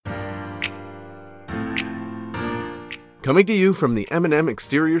Coming to you from the M&M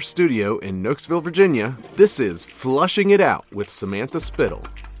Exterior Studio in Nooksville, Virginia, this is Flushing It Out with Samantha Spittle,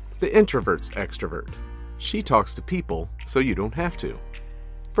 the introvert's extrovert. She talks to people so you don't have to.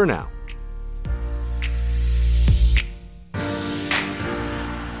 For now.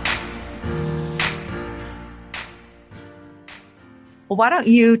 Well, why don't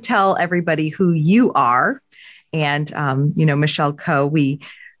you tell everybody who you are? And, Michelle Coe,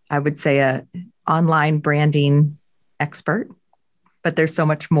 I would say a online branding expert, but there's so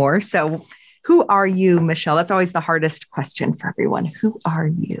much more. So who are you, Michelle? That's always the hardest question for everyone. Who are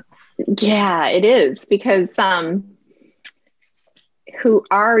you? Yeah, it is, because who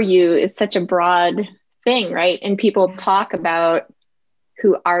are you is such a broad thing, right? And people talk about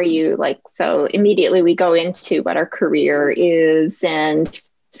who are you, so immediately we go into what our career is,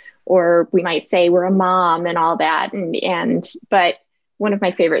 or we might say we're a mom and all that. But one of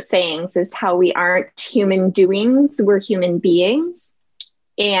my favorite sayings is how we aren't human doings, we're human beings.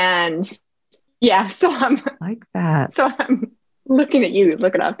 And yeah, so I'm like that. So I'm looking at you,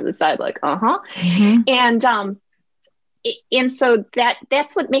 looking off to the side, Mm-hmm. And so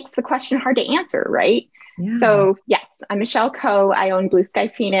that's what makes the question hard to answer, right? Yeah. So yes, I'm Michelle Coe. I own Blue Sky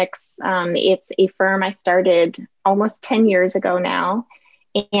Phoenix. It's a firm I started almost 10 years ago now.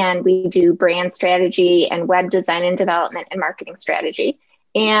 And we do brand strategy and web design and development and marketing strategy.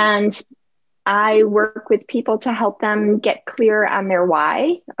 And I work with people to help them get clear on their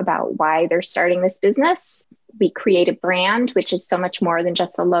why, about why they're starting this business. We create a brand, which is so much more than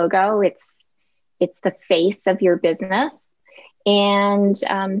just a logo. It's the face of your business. And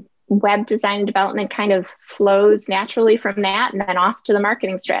web design and development kind of flows naturally from that. And then off to the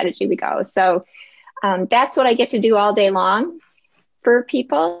marketing strategy we go. So that's what I get to do all day long for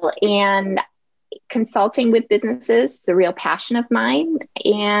people. And consulting with businesses is a real passion of mine.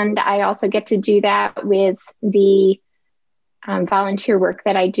 And I also get to do that with the volunteer work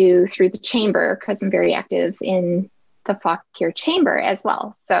that I do through the chamber, because I'm very active in the Fauquier Chamber as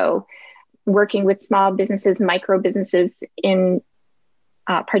well. So working with small businesses, micro businesses in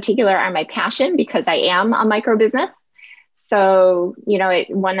particular are my passion, because I am a micro business. So,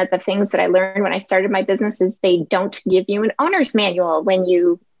 one of the things that I learned when I started my business is they don't give you an owner's manual when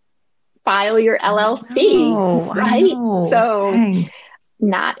you file your LLC, right? So Dang.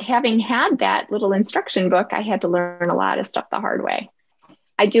 Not having had that little instruction book, I had to learn a lot of stuff the hard way.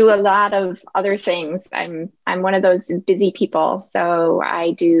 I do a lot of other things. I'm one of those busy people. So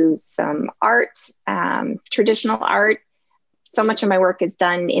I do some art, traditional art. So much of my work is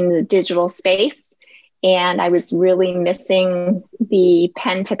done in the digital space. And I was really missing the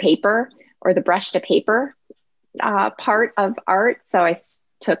pen to paper or the brush to paper part of art. So I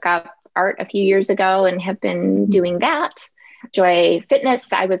took up art a few years ago and have been doing that. Enjoy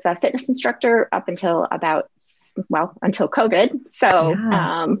fitness. I was a fitness instructor up until until COVID.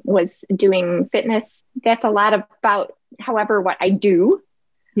 So was doing fitness. That's a lot about, however, what I do.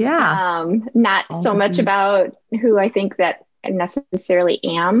 Yeah. Not so much about who I think that I necessarily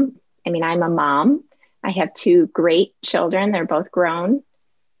am. I mean, I'm a mom. I have two great children. They're both grown.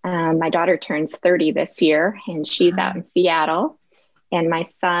 My daughter turns 30 this year, and she's out in Seattle. And my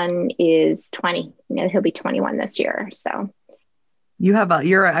son is 20. He'll be 21 this year. So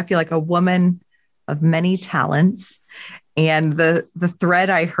you're, I feel like, a woman of many talents. And the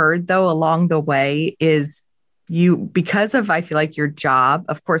thread I heard, though, along the way is you, because of, I feel like, your job,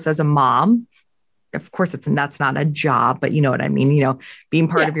 of course, as a mom, of course, that's not a job, but you know what I mean? Being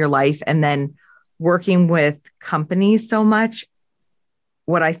part of your life, and then working with companies so much.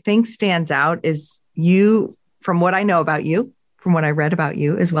 What I think stands out is you, from what I know about you, from what I read about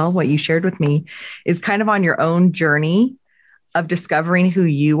you as well, what you shared with me, is kind of on your own journey of discovering who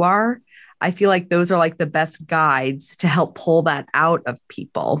you are. I feel like those are like the best guides to help pull that out of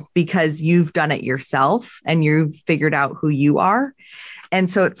people, because you've done it yourself and you've figured out who you are. And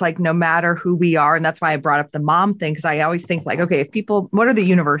so it's like, no matter who we are, and that's why I brought up the mom thing, because I always think okay, if people, what are the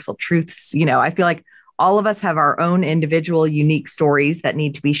universal truths? I feel like all of us have our own individual, unique stories that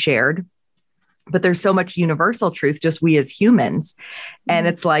need to be shared. But there's so much universal truth, just we as humans. And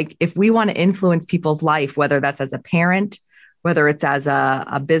it's like, if we want to influence people's life, whether that's as a parent, whether it's as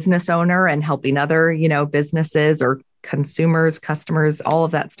a business owner and helping other, businesses or consumers, customers, all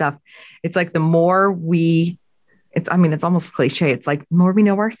of that stuff, it's like the more it's almost cliche. It's like more we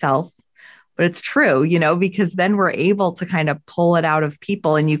know ourselves, but it's true, because then we're able to kind of pull it out of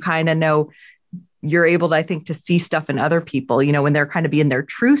people, and you kind of know, you're able to, I think, to see stuff in other people, when they're kind of being their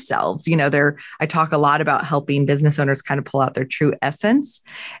true selves, I talk a lot about helping business owners kind of pull out their true essence.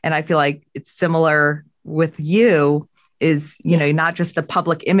 And I feel like it's similar with you, is, not just the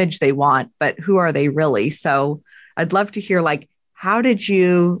public image they want, but who are they really? So I'd love to hear like, how did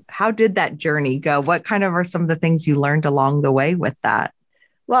that journey go? What kind of are some of the things you learned along the way with that?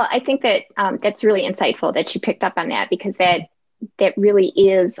 Well, I think that that's really insightful that you picked up on that, because that really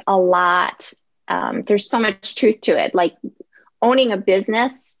is a lot. There's so much truth to it. Like, owning a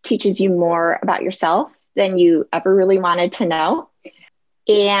business teaches you more about yourself than you ever really wanted to know.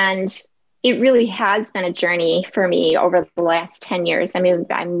 And it really has been a journey for me over the last 10 years. I mean,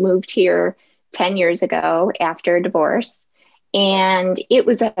 I moved here 10 years ago after a divorce, and it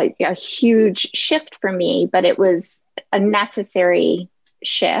was a huge shift for me, but it was a necessary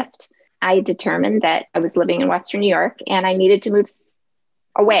shift. I determined that I was living in Western New York and I needed to move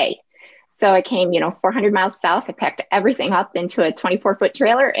away. So I came, 400 miles south. I packed everything up into a 24-foot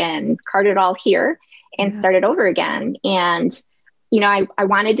trailer and carted it all here and started over again. And, I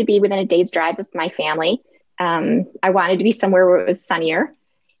wanted to be within a day's drive of my family. I wanted to be somewhere where it was sunnier,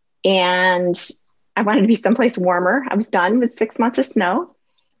 and I wanted to be someplace warmer. I was done with 6 months of snow.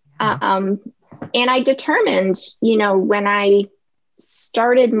 And I determined, when I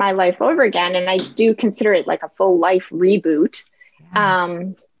started my life over again, and I do consider it like a full life reboot,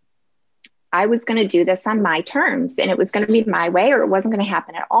 I was going to do this on my terms, and it was going to be my way, or it wasn't going to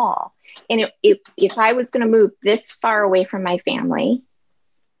happen at all. And if I was going to move this far away from my family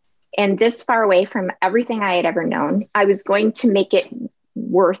and this far away from everything I had ever known, I was going to make it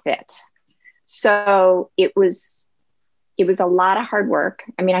worth it. So it was a lot of hard work.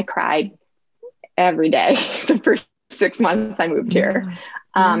 I mean, I cried every day the first 6 months I moved here.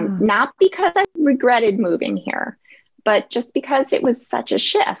 Not because I regretted moving here, but just because it was such a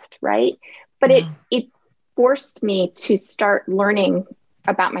shift, right? But it forced me to start learning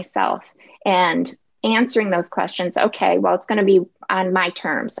about myself and answering those questions. Okay, well, it's going to be on my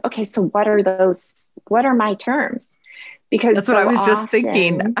terms. Okay, so what are my terms? Because that's what I was just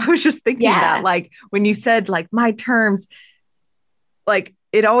thinking. I was just thinking that, like, when you said like my terms, like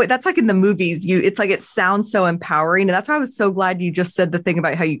that's like in the movies, it's like, it sounds so empowering. And that's why I was so glad you just said the thing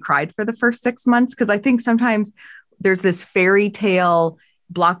about how you cried for the first 6 months. Cause I think sometimes there's this fairy tale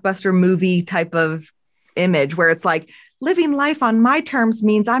blockbuster movie type of image where it's like, living life on my terms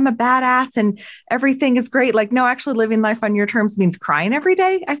means I'm a badass and everything is great. Like, no, actually living life on your terms means crying every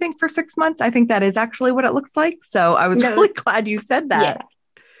day. I think for 6 months, I think that is actually what it looks like. So I was really glad you said that. Yeah.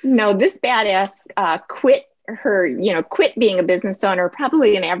 No, this badass quit being a business owner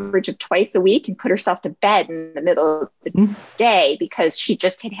probably an average of twice a week and put herself to bed in the middle of the day because she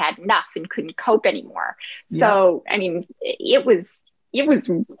just had enough and couldn't cope anymore. So, I mean, there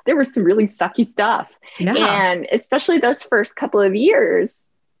was some really sucky stuff. Yeah. And especially those first couple of years,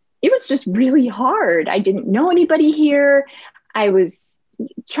 it was just really hard. I didn't know anybody here. I was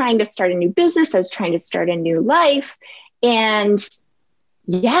trying to start a new business. I was trying to start a new life. And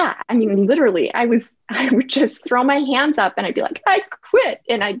I mean, literally, I would just throw my hands up and I'd be like, I quit.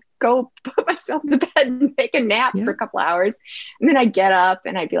 And I'd go put myself to bed and take a nap for a couple hours. And then I'd get up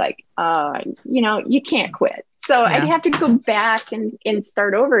and I'd be like, you can't quit. So I'd have to go back and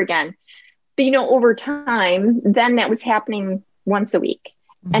start over again. But, over time, then that was happening once a week.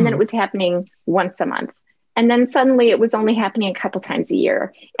 Mm-hmm. And then it was happening once a month. And then suddenly it was only happening a couple times a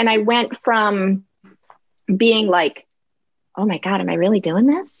year. And I went from being like, oh my God, am I really doing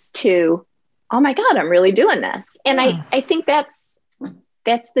this? To, oh my God, I'm really doing this. And I think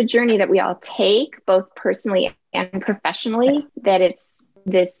that's the journey that we all take, both personally and professionally, that it's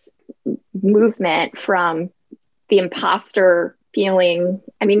this movement from the imposter feeling.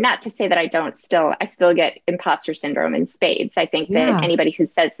 I mean, not to say that I still get imposter syndrome in spades. I think that anybody who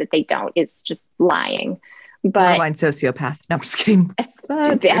says that they don't is just lying. But borderline sociopath. No, I'm just kidding. That's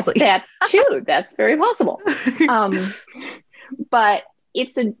true. That's very possible. But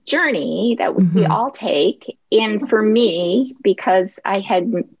it's a journey that we all take. And for me, because I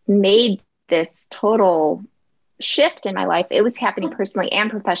had made this total shift in my life, it was happening personally and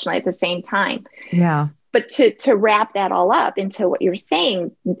professionally at the same time. Yeah. But to wrap that all up into what you're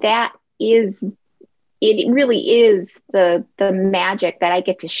saying, it really is the magic that I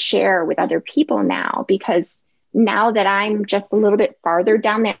get to share with other people now, because now that I'm just a little bit farther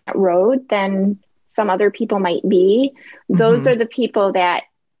down that road than some other people might be, those are the people that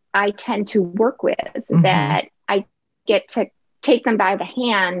I tend to work with, that I get to take them by the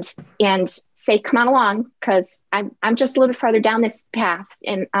hand and say, come on along, because I'm just a little bit farther down this path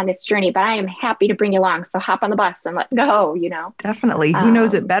and on this journey, but I am happy to bring you along. So hop on the bus and let's go, Definitely. Who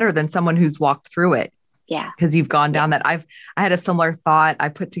knows it better than someone who's walked through it? Yeah. Because you've gone down that. I had a similar thought. I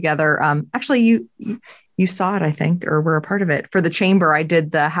put together, actually you saw it, I think, or were a part of it. For the chamber, I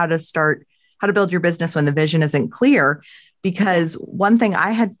did the how to build your business when the vision isn't clear, because one thing I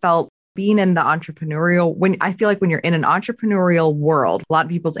had felt being in the entrepreneurial, when I feel like when you're in an entrepreneurial world, a lot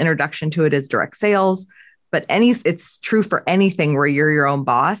of people's introduction to it is direct sales, but it's true for anything where you're your own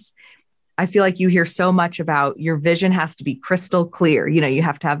boss. I feel like you hear so much about your vision has to be crystal clear. You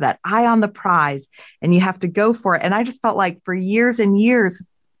have to have that eye on the prize and you have to go for it. And I just felt like for years and years,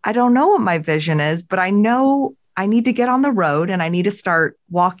 I don't know what my vision is, but I know I need to get on the road and I need to start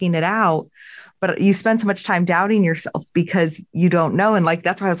walking it out. But you spend so much time doubting yourself because you don't know. And like,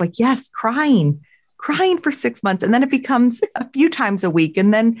 that's why I was like, yes, crying for 6 months. And then it becomes a few times a week.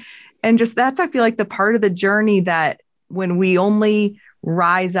 And just that's, I feel like the part of the journey that when we only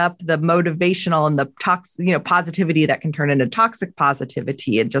rise up the motivational and the positivity that can turn into toxic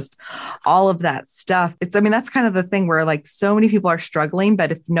positivity and just all of that stuff. That's kind of the thing where like so many people are struggling,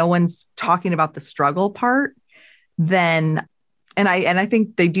 but if no one's talking about the struggle part, then And I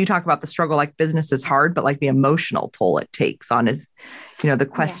think they do talk about the struggle, like business is hard, but like the emotional toll it takes on is, the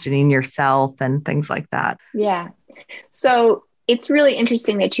questioning yourself and things like that. Yeah. So it's really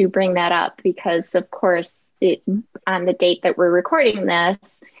interesting that you bring that up because of course, on the date that we're recording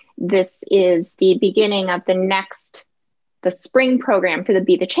this is the beginning of the spring program for the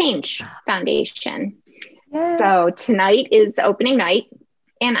Be the Change Foundation. Yes. So tonight is opening night.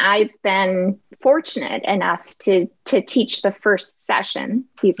 And I've been fortunate enough to teach the first session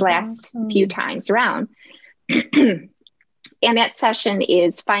these last few times around. And that session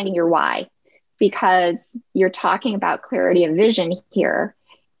is finding your why, because you're talking about clarity of vision here.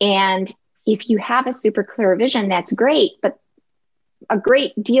 And if you have a super clear vision, that's great. But a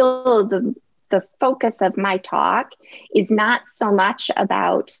great deal of the focus of my talk is not so much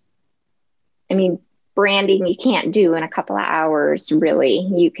about, branding you can't do in a couple of hours, really.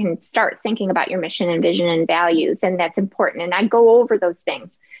 You can start thinking about your mission and vision and values, and that's important. And I go over those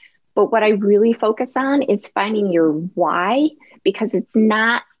things. But what I really focus on is finding your why, because it's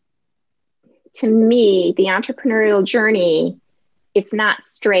not, to me, the entrepreneurial journey, it's not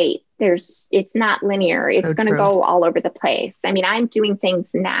straight. It's not linear. It's going to go all over the place. I'm doing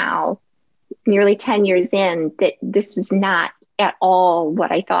things now, nearly 10 years in, that this was not at all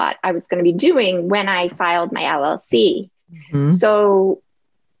what I thought I was going to be doing when I filed my LLC. Mm-hmm. So,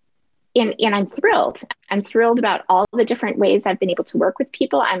 and I'm thrilled. I'm thrilled about all the different ways I've been able to work with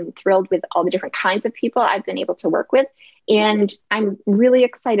people. I'm thrilled with all the different kinds of people I've been able to work with. And I'm really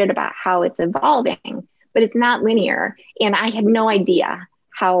excited about how it's evolving, but it's not linear. And I had no idea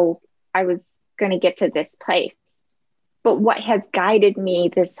how I was going to get to this place. But what has guided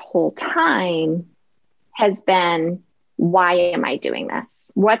me this whole time has been, why am I doing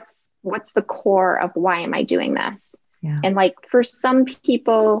this? What's the core of why am I doing this? Yeah. And like for some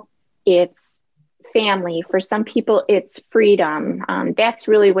people, it's family. For some people, it's freedom. That's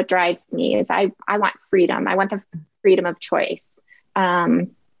really what drives me is I want freedom. I want the freedom of choice.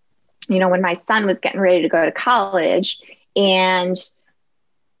 When my son was getting ready to go to college and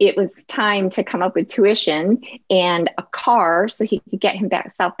it was time to come up with tuition and a car so he could get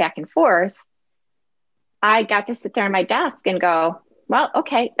himself back and forth, I got to sit there at my desk and go, well,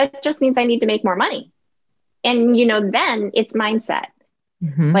 okay, that just means I need to make more money. And, then it's mindset.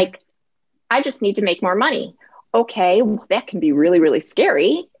 Mm-hmm. Like, I just need to make more money. Okay, well, that can be really, really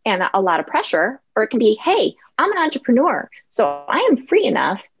scary and a lot of pressure. Or it can be, hey, I'm an entrepreneur, so I am free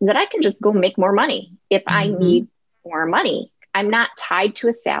enough that I can just go make more money if I need more money. I'm not tied to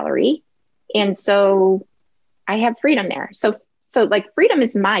a salary. And so I have freedom there. So like freedom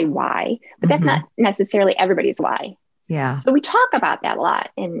is my why, but that's not necessarily everybody's why. Yeah. So we talk about that a lot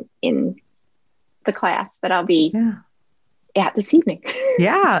in the class that I'll be at this evening.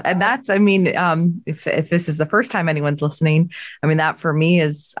 Yeah. And that's, if this is the first time anyone's listening, that for me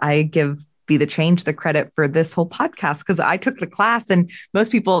is I give Be the Change the credit for this whole podcast, because I took the class and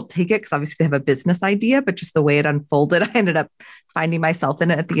most people take it because obviously they have a business idea, but just the way it unfolded, I ended up finding myself in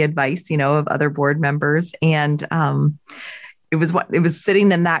it at the advice, of other board members. And, it was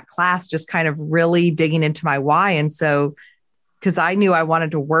sitting in that class, just kind of really digging into my why. And so, because I knew I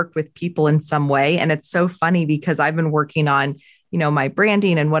wanted to work with people in some way. And it's so funny because I've been working on, my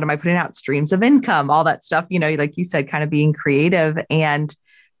branding and what am I putting out, streams of income, all that stuff, like you said, kind of being creative. And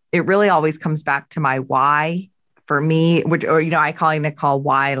it really always comes back to my why for me, I call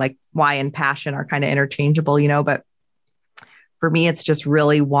why, like why and passion are kind of interchangeable, but for me, it's just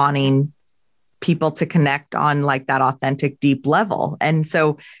really wanting people to connect on like that authentic, deep level. And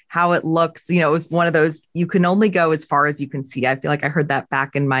so how it looks, it was one of those, you can only go as far as you can see. I feel like I heard that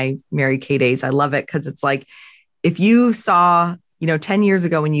back in my Mary Kay days. I love it. Cause it's like, if you saw, 10 years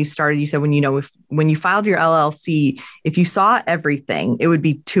ago when you started, you said, when you filed your LLC, if you saw everything, it would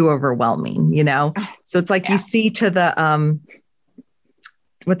be too overwhelming, So it's like, you see to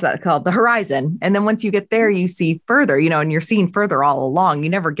what's that called? The horizon. And then once you get there, you see further, and you're seeing further all along. You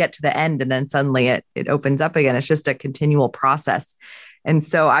never get to the end and then suddenly it opens up again. It's just a continual process. And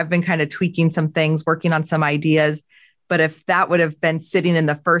so I've been kind of tweaking some things, working on some ideas. But if that would have been sitting in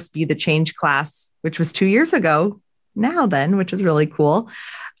the first Be the Change class, which was 2 years ago now then, which is really cool.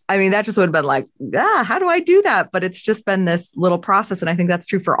 I mean, that just would have been like, how do I do that? But it's just been this little process. And I think that's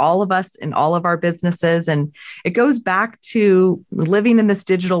true for all of us in all of our businesses. And it goes back to living in this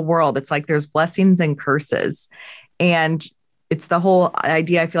digital world. It's like there's blessings and curses. And it's the whole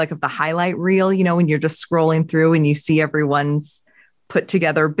idea, I feel like, of the highlight reel, when you're just scrolling through and you see everyone's put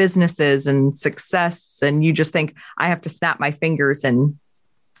together businesses and success. And you just think, I have to snap my fingers and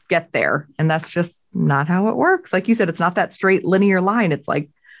get there. And that's just not how it works. Like you said, it's not that straight linear line. It's like,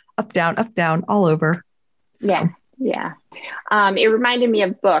 up, down, all over. So. Yeah. It reminded me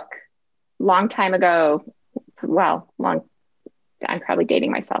of a book long time ago. I'm probably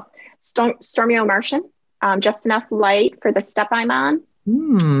dating myself. Stormy Omartian, Just Enough Light for the Step I'm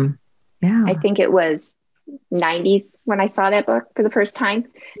On. Yeah. I think it was 90s when I saw that book for the first time.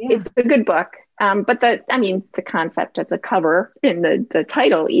 Yeah. It's a good book. But the concept of the cover and the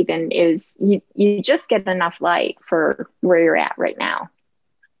title even is you just get enough light for where you're at right now.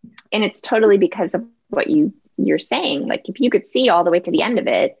 And it's totally because of what you're saying. Like if you could see all the way to the end of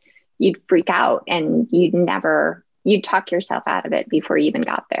it, you'd freak out and you'd talk yourself out of it before you even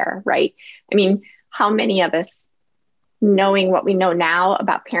got there. Right. I mean, how many of us, knowing what we know now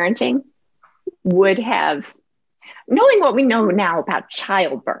about parenting, knowing what we know now about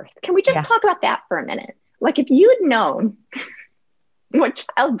childbirth? Can we just talk about that for a minute? Like if you'd known what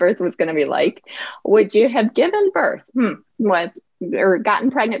childbirth was going to be like, would you have given birth? Or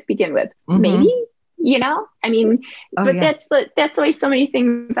gotten pregnant to begin with? Maybe, I mean, that's the way so many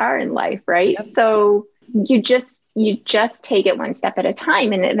things are in life. Right. Yep. So you just take it one step at a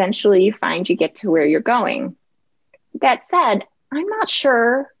time and eventually you find you get to where you're going. That said, I'm not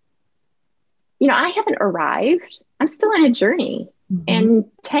sure, I haven't arrived. I'm still on a journey. And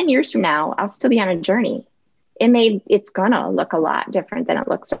 10 years from now, I'll still be on a journey. It's gonna look a lot different than it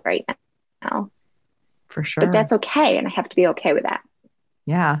looks right now. For sure. But that's okay. And I have to be okay with that.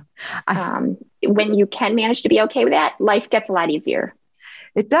 Yeah. When you can manage to be okay with that, life gets a lot easier.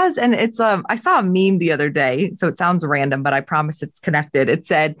 It does. And it's, I saw a meme the other day, so it sounds random, but I promise it's connected. It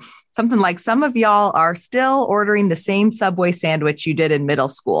said something like, some of y'all are still ordering the same Subway sandwich you did in middle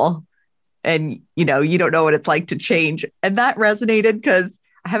school. And, you don't know what it's like to change. And that resonated because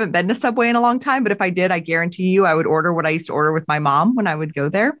I haven't been to Subway in a long time, but if I did, I guarantee you I would order what I used to order with my mom when I would go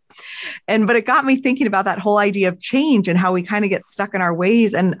there. But it got me thinking about that whole idea of change and how we kind of get stuck in our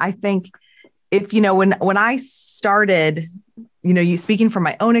ways. And I think if, when I started, you speaking from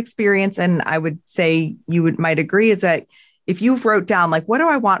my own experience, and I would say might agree, is that if you wrote down, like, what do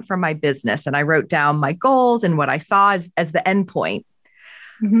I want from my business? And I wrote down my goals and what I saw as the end point.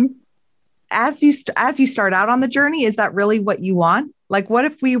 Mm-hmm. As you start out on the journey, is that really what you want? Like, what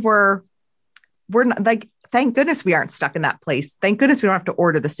if we're not, like, thank goodness we aren't stuck in that place. Thank goodness we don't have to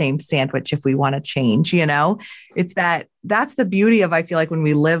order the same sandwich if we want to change, it's that's the beauty of, I feel like, when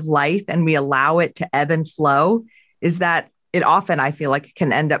we live life and we allow it to ebb and flow, is that it often, I feel like,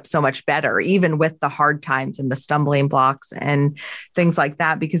 can end up so much better, even with the hard times and the stumbling blocks and things like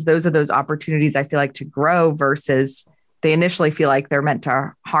that, because those are those opportunities, I feel like, to grow versus they initially feel like they're meant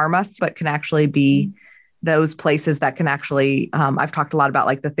to harm us, but can actually be those places that can actually, I've talked a lot about,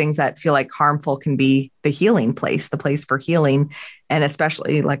 like, the things that feel like harmful can be the healing place, the place for healing. And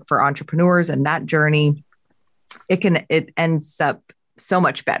especially like for entrepreneurs and that journey, it ends up so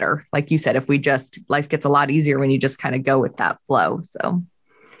much better. Like you said, life gets a lot easier when you just kind of go with that flow. So.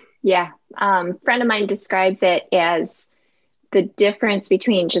 Yeah. Friend of mine describes it as the difference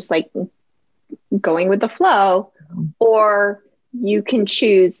between just like going with the flow, or you can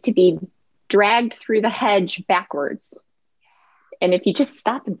choose to be dragged through the hedge backwards. And if you just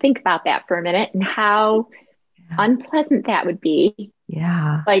stop and think about that for a minute and how unpleasant that would be.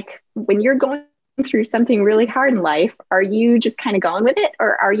 Yeah. Like when you're going through something really hard in life, are you just kind of going with it?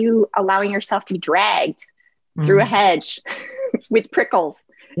 Or are you allowing yourself to be dragged through a hedge with prickles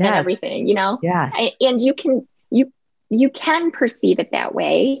and everything, Yes. And you can perceive it that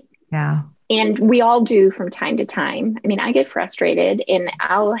way. Yeah. And we all do from time to time. I mean, I get frustrated and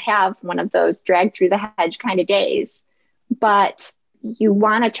I'll have one of those drag through the hedge kind of days, but you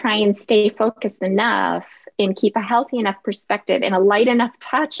want to try and stay focused enough and keep a healthy enough perspective and a light enough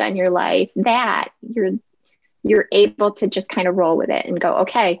touch on your life that you're able to just kind of roll with it and go,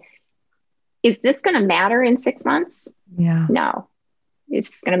 okay, is this going to matter in 6 months? Yeah. No. Is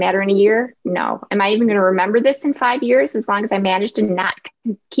this going to matter in a year? No. Am I even going to remember this in 5 years as long as I manage to not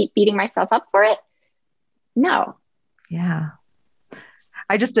keep beating myself up for it? No. Yeah.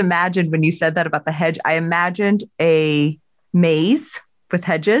 I just imagined when you said that about the hedge, I imagined a maze with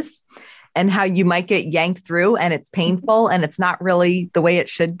hedges and how you might get yanked through and it's painful and it's not really the way it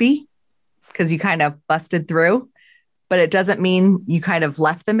should be because you kind of busted through, but it doesn't mean you kind of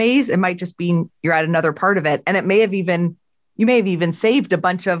left the maze. It might just be you're at another part of it. And you may have even saved a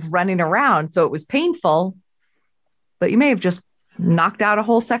bunch of running around. So it was painful, but you may have just knocked out a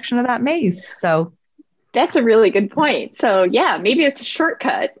whole section of that maze. So that's a really good point. So yeah, maybe it's a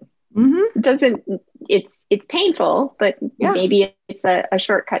shortcut. Mm-hmm. It's painful, but maybe it's a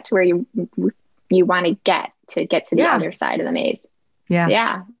shortcut to where you want to get to the other side of the maze. Yeah.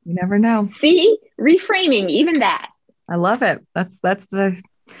 Yeah. You never know. See, reframing, even that. I love it. That's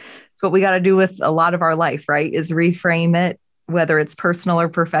what we got to do with a lot of our life, right? Is reframe it, whether it's personal or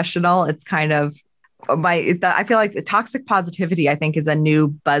professional. It's kind of I feel like the toxic positivity, I think, is a new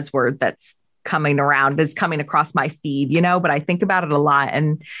buzzword that's coming across my feed, but I think about it a lot.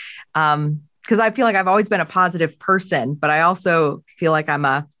 And because I feel like I've always been a positive person, but I also feel like I'm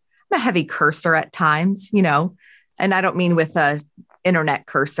a heavy cursor at times, and I don't mean with a internet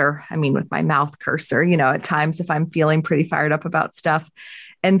cursor. I mean, with my mouth cursor, at times if I'm feeling pretty fired up about stuff.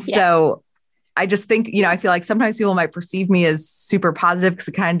 And so I just think, I feel like sometimes people might perceive me as super positive because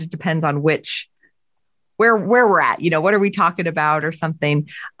it kind of depends on where we're at, what are we talking about or something.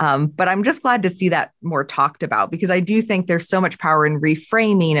 But I'm just glad to see that more talked about because I do think there's so much power in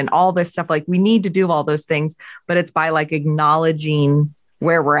reframing and all this stuff. Like we need to do all those things, but it's by like acknowledging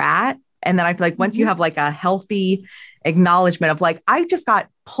where we're at. And then I feel like once you have like a healthy acknowledgement of like, I just got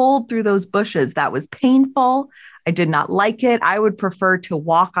pulled through those bushes. That was painful. I did not like it. I would prefer to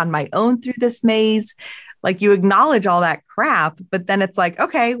walk on my own through this maze. Like you acknowledge all that crap, but then it's like,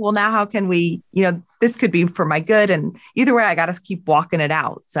 okay, well now how can we, this could be for my good. And either way, I got to keep walking it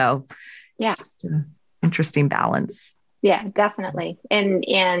out. So it's just an interesting balance. Yeah, definitely. And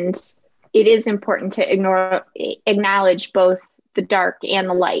it is important to acknowledge both the dark and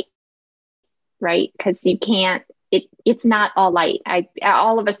the light, right? Because you can't, it's not all light.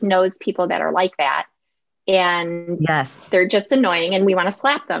 All of us knows people that are like that. And they're just annoying and we want to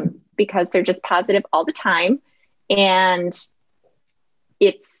slap them because they're just positive all the time. And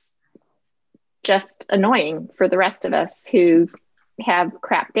it's just annoying for the rest of us who have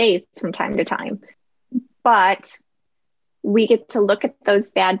crap days from time to time. But we get to look at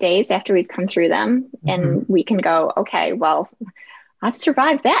those bad days after we've come through them and we can go, okay, well, I've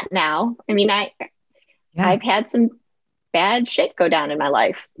survived that now. I mean, I've had some bad shit go down in my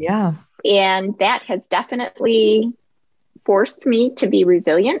life. Yeah. And that has definitely forced me to be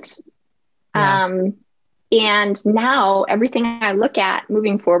resilient. Yeah. And now everything I look at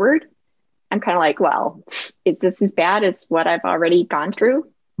moving forward, I'm kind of like, well, is this as bad as what I've already gone through?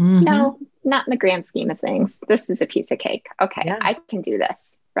 No, not in the grand scheme of things. This is a piece of cake. Okay, I can do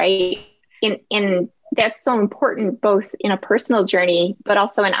this, right? And that's so important, both in a personal journey, but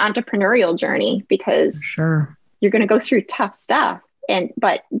also an entrepreneurial journey, because you're going to go through tough stuff.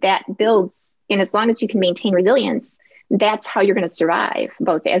 But that builds, and as long as you can maintain resilience, that's how you're going to survive,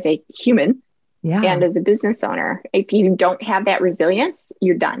 both as a human and as a business owner. If you don't have that resilience,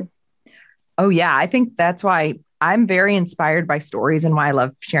 you're done. Oh yeah. I think that's why I'm very inspired by stories, and why I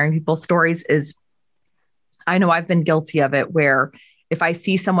love sharing people's stories is I know I've been guilty of it, where if I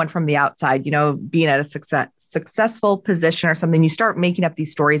see someone from the outside, being at a successful position or something, you start making up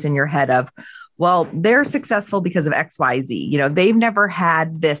these stories in your head of, well, they're successful because of XYZ. They've never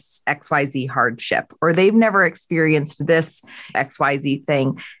had this XYZ hardship, or they've never experienced this XYZ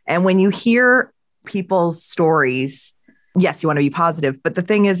thing. And when you hear people's stories, yes, you want to be positive. But the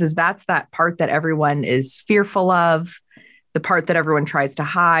thing is that's that part that everyone is fearful of, the part that everyone tries to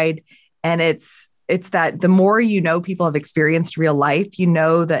hide. And it's that the more people have experienced real life,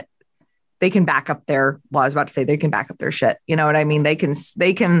 that they can back up I was about to say they can back up their shit. You know what I mean? They can,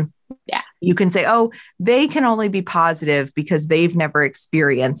 you can say, oh, they can only be positive because they've never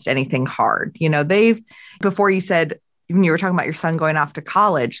experienced anything hard. Before you said, when you were talking about your son going off to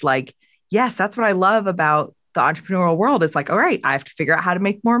college, like, yes, that's what I love about the entrepreneurial world. It's like, all right, I have to figure out how to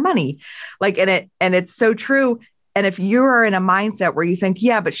make more money. Like, and it's so true. And if you're in a mindset where you think,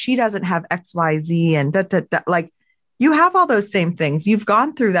 yeah, but she doesn't have X, Y, Z and like you have all those same things. You've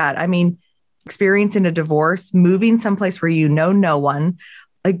gone through that. I mean, experiencing a divorce, moving someplace where no one,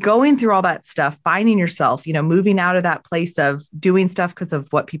 like going through all that stuff, finding yourself, moving out of that place of doing stuff because of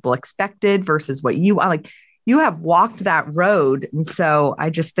what people expected versus what you want. Like you have walked that road. And so I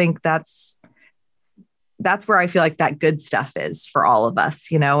just think that's that's where I feel like that good stuff is for all of us,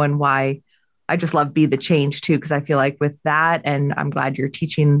 and why I just love Be the Change too. Cause I feel like with that, and I'm glad you're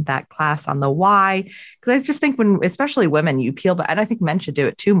teaching that class on the why. Cause I just think especially women, you peel back, and I think men should do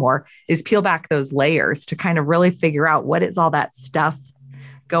it too more, is peel back those layers to kind of really figure out what is all that stuff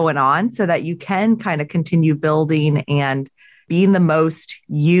going on so that you can kind of continue building and being the most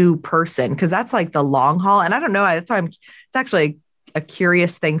you person. Cause that's like the long haul. And I don't know, it's actually a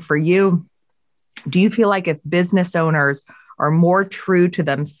curious thing for you. Do you feel like if business owners are more true to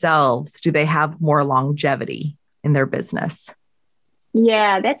themselves, do they have more longevity in their business?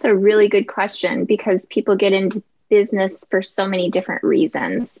 Yeah, that's a really good question because people get into business for so many different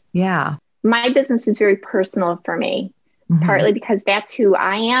reasons. Yeah. My business is very personal for me, partly because that's who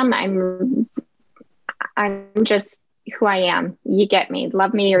I am. I'm just who I am. You get me,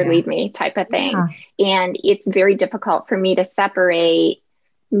 love me or leave me type of thing. Yeah. And it's very difficult for me to separate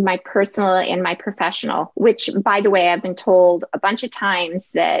my personal and my professional, which, by the way, I've been told a bunch of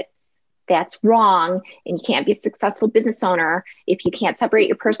times that that's wrong and you can't be a successful business owner if you can't separate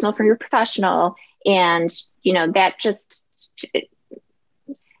your personal from your professional. And, that just,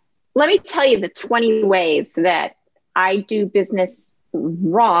 let me tell you the 20 ways that I do business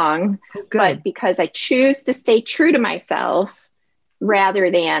wrong, but because I choose to stay true to myself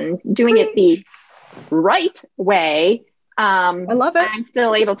rather than doing it the right way. I love it. I'm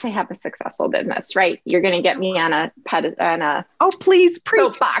still able to have a successful business, right? You're going to get me on a please preach,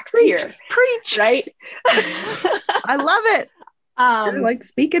 soapbox here, preach, right? I love it. You're like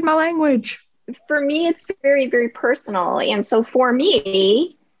speaking my language. For me, it's very, very personal, and so for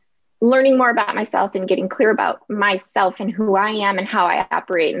me, learning more about myself and getting clear about myself and who I am and how I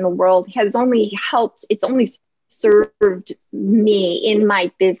operate in the world has only helped. It's only served me in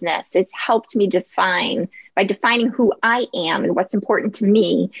my business. It's helped me by defining who I am and what's important to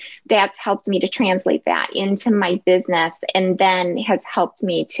me. That's helped me to translate that into my business, and then has helped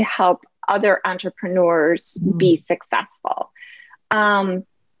me to help other entrepreneurs be successful.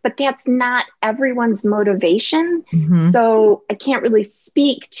 But that's not everyone's motivation. So I can't really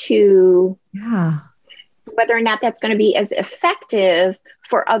speak to whether or not that's going to be as effective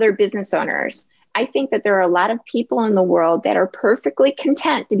for other business owners. I think that there are a lot of people in the world that are perfectly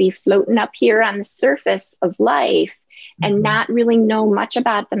content to be floating up here on the surface of life and not really know much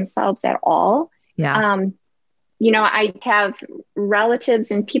about themselves at all. Yeah. I have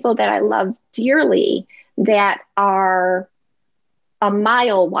relatives and people that I love dearly that are a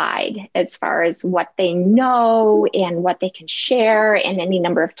mile wide as far as what they know and what they can share and any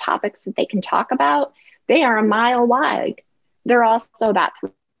number of topics that they can talk about. They are a mile wide. They're also about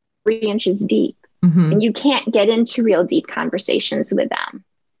 3 inches deep. And you can't get into real deep conversations with them,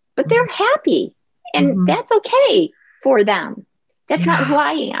 but they're happy and that's okay for them. That's not who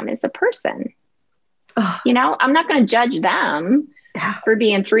I am as a person. I'm not going to judge them for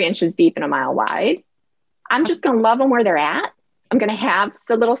being 3 inches deep and a mile wide. I'm just going to love them where they're at. I'm going to have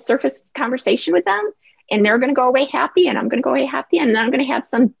the little surface conversation with them and they're going to go away happy and I'm going to go away happy. And then I'm going to have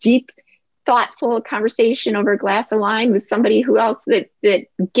some deep, thoughtful conversation over a glass of wine with somebody who else that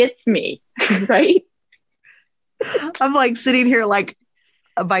gets me. Right. I'm like sitting here, like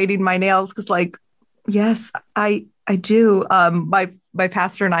biting my nails. Cause like, yes, I do. My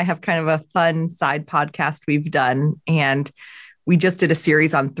pastor and I have kind of a fun side podcast we've done. And we just did a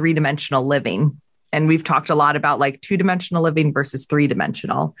series on 3-dimensional living. And we've talked a lot about like 2-dimensional living versus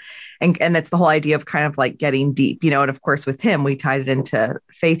 3-dimensional. And that's the whole idea of kind of like getting deep, and of course with him, we tied it into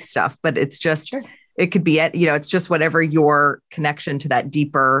faith stuff, but it's just, it could be, it's just whatever your connection to that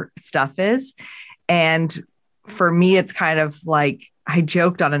deeper stuff is. And for me, it's kind of like, I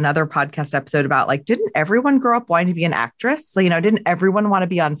joked on another podcast episode about like, didn't everyone grow up wanting to be an actress? So, didn't everyone want to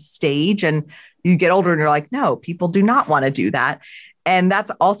be on stage? And you get older and you're like, no, people do not want to do that. And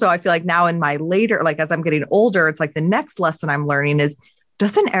that's also, I feel like now in my later, like as I'm getting older, it's like the next lesson I'm learning is,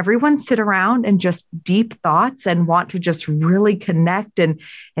 doesn't everyone sit around and just deep thoughts and want to just really connect and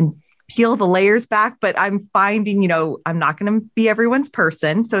peel the layers back? But I'm finding, I'm not going to be everyone's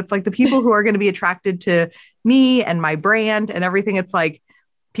person. So it's like the people who are going to be attracted to me and my brand and everything. It's like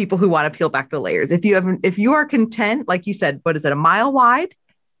people who want to peel back the layers. If you are content, like you said, what is it, a mile wide?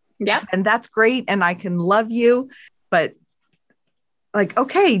 Yeah. And that's great. And I can love you, but like,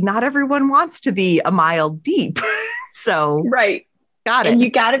 okay, not everyone wants to be a mile deep. So right. Got it. And you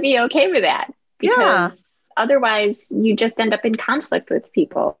got to be okay with that because otherwise you just end up in conflict with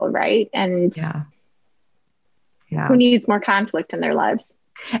people. Right. And who needs more conflict in their lives?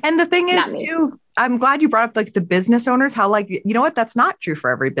 And the thing is too, I'm glad you brought up like the business owners, how like, that's not true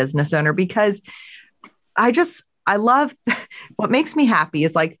for every business owner, because I I love what makes me happy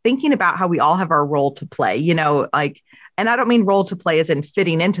is like thinking about how we all have our role to play, like, and I don't mean role to play as in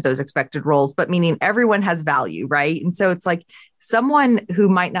fitting into those expected roles, but meaning everyone has value, right? And so it's like someone who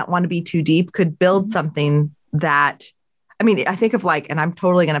might not want to be too deep could build something that, I mean, I think of like, and I'm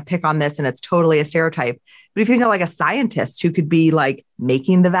totally going to pick on this and it's totally a stereotype, but if you think of like a scientist who could be like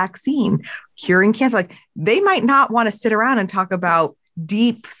making the vaccine, curing cancer, like they might not want to sit around and talk about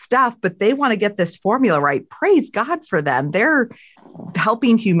deep stuff, but they want to get this formula right. Praise God for them. They're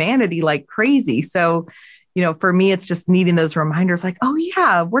helping humanity like crazy. So, for me, it's just needing those reminders like, oh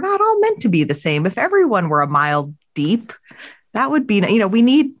yeah, we're not all meant to be the same. If everyone were a mile deep, that would be, we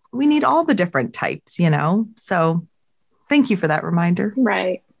need all the different types, so thank you for that reminder.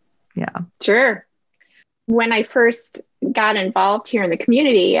 Right. Yeah. Sure. When I first got involved here in the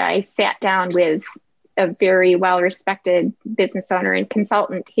community, I sat down with a very well-respected business owner and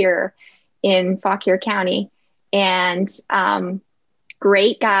consultant here in Fauquier County, and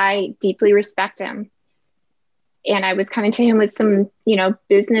great guy, deeply respect him. And I was coming to him with some,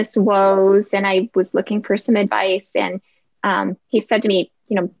 business woes, and I was looking for some advice. And he said to me,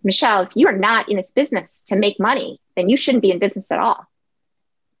 Michelle, if you are not in this business to make money, then you shouldn't be in business at all.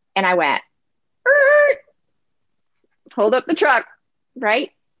 And I went, hold up the truck,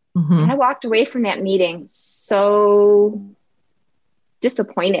 right? Mm-hmm. And I walked away from that meeting so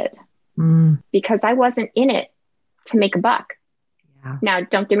disappointed because I wasn't in it to make a buck. Yeah. Now,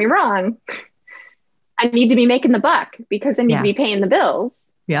 don't get me wrong. I need to be making the buck because I need to be paying the bills.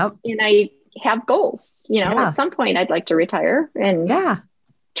 Yep. And I have goals, at some point I'd like to retire and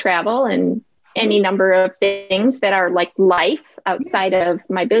travel and any number of things that are like life outside of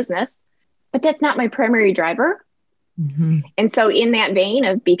my business, but that's not my primary driver. Mm-hmm. And so in that vein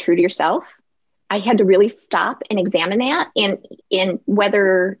of be true to yourself, I had to really stop and examine that. And in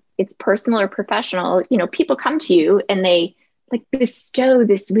whether it's personal or professional, people come to you and they like bestow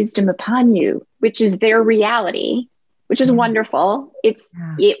this wisdom upon you, which is their reality, which is wonderful. It's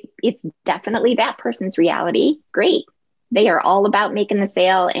definitely that person's reality. Great. They are all about making the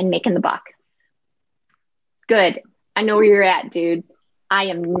sale and making the buck. Good. I know where you're at, dude. I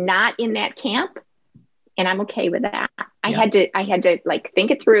am not in that camp. And I'm okay with that. I had to like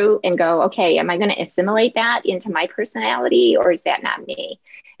think it through and go, okay, am I going to assimilate that into my personality or is that not me?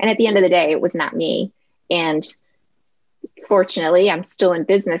 And at the end of the day, it was not me. And fortunately, I'm still in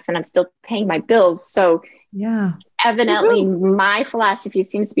business and I'm still paying my bills. So evidently my philosophy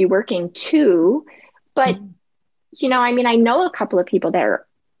seems to be working too. But, I know a couple of people that are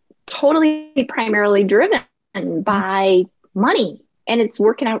totally primarily driven by money and it's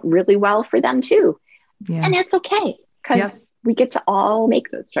working out really well for them too. Yeah. And that's okay because we get to all make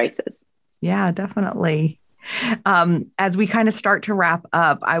those choices. Yeah, definitely. As we kind of start to wrap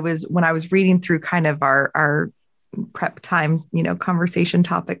up, when I was reading through kind of our prep time, conversation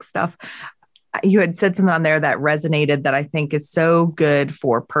topic stuff, you had said something on there that resonated that I think is so good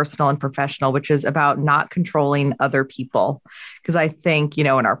for personal and professional, which is about not controlling other people. Because I think, in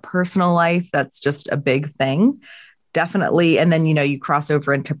our personal life, that's just a big thing. Definitely. And then, you cross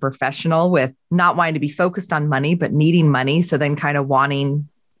over into professional with not wanting to be focused on money, but needing money. So then kind of wanting,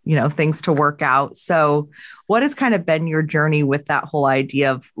 things to work out. So what has kind of been your journey with that whole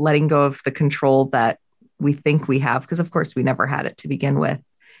idea of letting go of the control that we think we have? Because of course we never had it to begin with,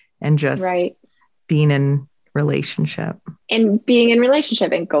 and just being in relationship and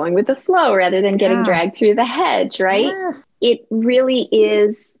going with the flow rather than getting dragged through the hedge. Right. Yes. It really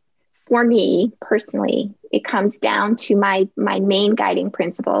is. For me personally, it comes down to my main guiding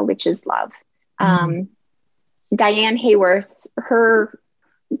principle, which is love. Diane Hayworth, her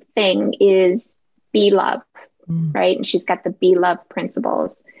thing is be love, right? And she's got the be love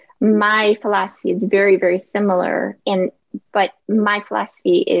principles. My philosophy is very, very similar. But my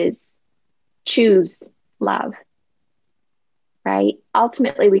philosophy is choose love, right?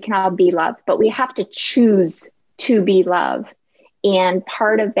 Ultimately, we can all be love, but we have to choose to be love. And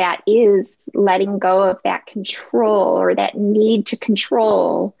part of that is letting go of that control or that need to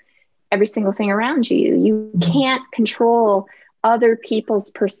control every single thing around you. You can't control other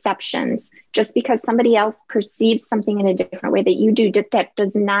people's perceptions. Just because somebody else perceives something in a different way that you do, that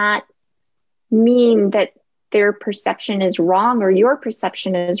does not mean that their perception is wrong or your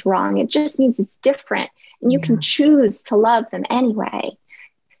perception is wrong. It just means it's different. And you can choose to love them anyway.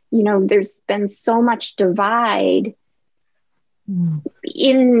 There's been so much divide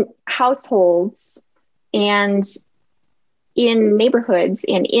in households and in neighborhoods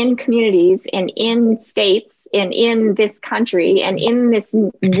and in communities and in states and in this country and in this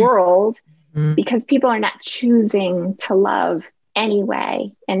world because people are not choosing to love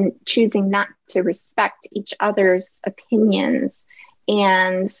anyway, and choosing not to respect each other's opinions,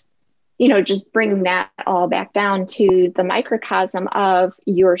 and just bring that all back down to the microcosm of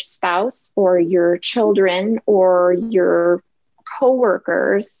your spouse or your children or your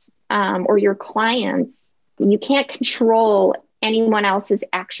coworkers, or your clients. You can't control anyone else's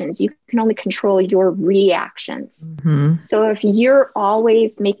actions. You can only control your reactions. Mm-hmm. So if you're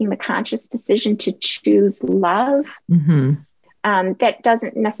always making the conscious decision to choose love, Mm-hmm. That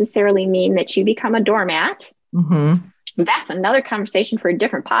doesn't necessarily mean that you become a doormat. Mm-hmm. That's another conversation for a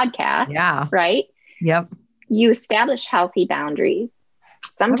different podcast. Yeah. Right? Yep. You establish healthy boundaries.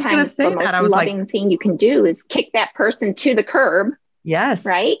 Sometimes say the that. most loving thing you can do is kick that person to the curb. Yes.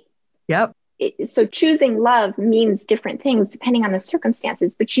 Right? Yep. So choosing love means different things depending on the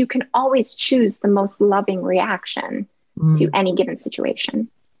circumstances, but you can always choose the most loving reaction to any given situation.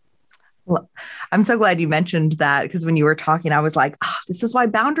 Well, I'm so glad you mentioned that, because when you were talking, I was like, this is why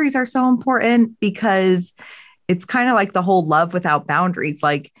boundaries are so important, because it's kind of like the whole love without boundaries.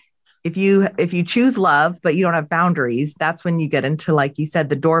 Like if you choose love, but you don't have boundaries, that's when you get into, like you said,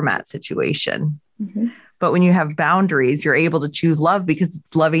 the doormat situation. Mm-hmm. But when you have boundaries, you're able to choose love because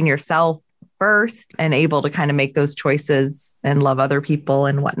it's loving yourself first and able to kind of make those choices and love other people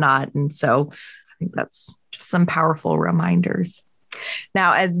and whatnot. And so I think that's just some powerful reminders.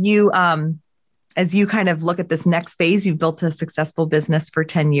 Now, as you kind of look at this next phase, you've built a successful business for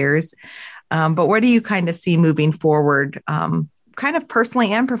 10 years. But where do you kind of see moving forward, kind of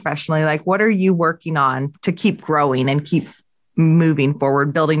personally and professionally? Like, what are you working on to keep growing and keep moving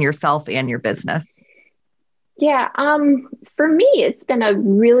forward, building yourself and your business? Yeah. For me, it's been a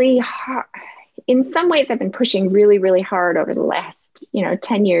really hard, in some ways, I've been pushing really, really hard over the last,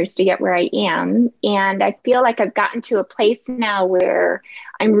 10 years to get where I am. And I feel like I've gotten to a place now where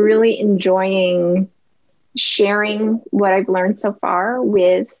I'm really enjoying sharing what I've learned so far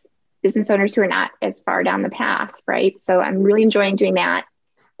with business owners who are not as far down the path. Right. So I'm really enjoying doing that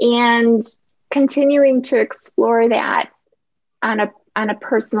and continuing to explore that on a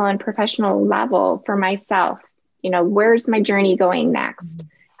personal and professional level for myself. Where's my journey going next?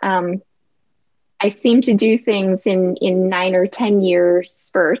 I seem to do things in 9 or 10 year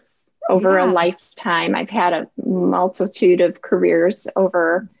spurts over a lifetime. I've had a multitude of careers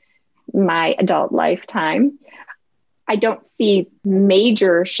over my adult lifetime. I don't see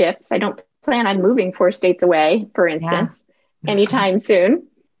major shifts. I don't plan on moving 4 states away, for instance, anytime soon.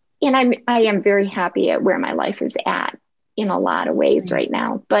 And I am very happy at where my life is at in a lot of ways right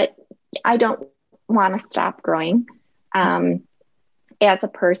now, but I don't want to stop growing as a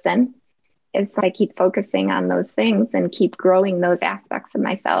person. As I keep focusing on those things and keep growing those aspects of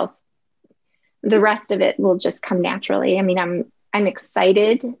myself, the rest of it will just come naturally. I mean, I'm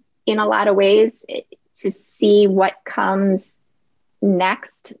excited in a lot of ways to see what comes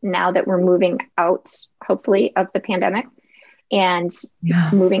next now that we're moving out, hopefully, of the pandemic and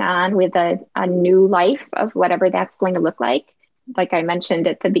moving on with a new life of whatever that's going to look like. Like I mentioned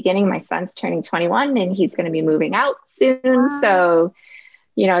at the beginning, my son's turning 21 and he's going to be moving out soon. Wow. So,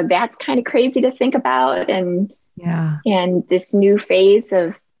 that's kind of crazy to think about. And this new phase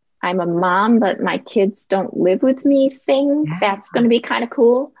of I'm a mom, but my kids don't live with me thing, that's going to be kind of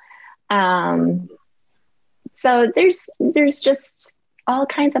cool. So there's just all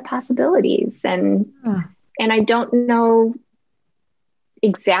kinds of possibilities. And I don't know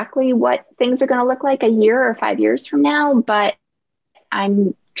exactly what things are going to look like a year or 5 years from now, but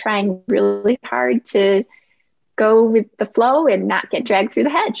I'm trying really hard to go with the flow and not get dragged through the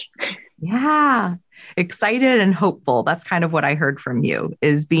hedge. Yeah. Excited and hopeful. That's kind of what I heard from you,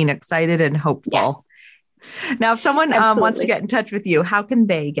 is being excited and hopeful. Yes. Now, if someone wants to get in touch with you, how can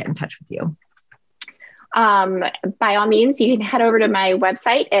they get in touch with you? By all means, you can head over to my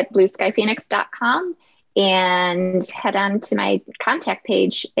website at blueskyphoenix.com and head on to my contact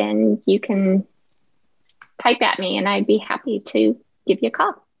page, and you can type at me and I'd be happy to give you a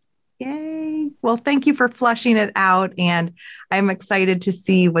call. Yay. Well, thank you for flushing it out. And I'm excited to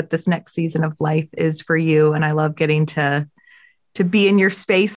see what this next season of life is for you. And I love getting to be in your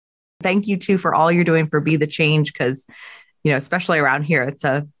space. Thank you too for all you're doing for Be the Change, because, especially around here, it's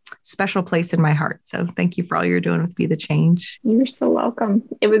a special place in my heart. So thank you for all you're doing with Be the Change. You're so welcome.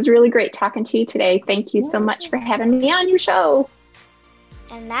 It was really great talking to you today. Thank you so much for having me on your show.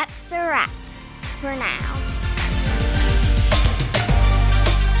 And that's a wrap for now.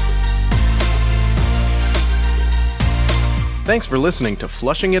 Thanks for listening to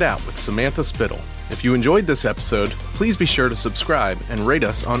Flushing It Out with Samantha Spittle. If you enjoyed this episode, please be sure to subscribe and rate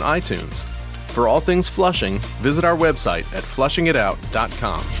us on iTunes. For all things Flushing, visit our website at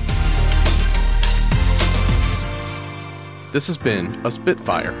flushingitout.com. This has been a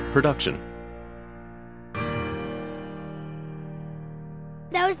Spitfire production.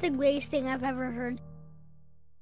 That was the greatest thing I've ever heard.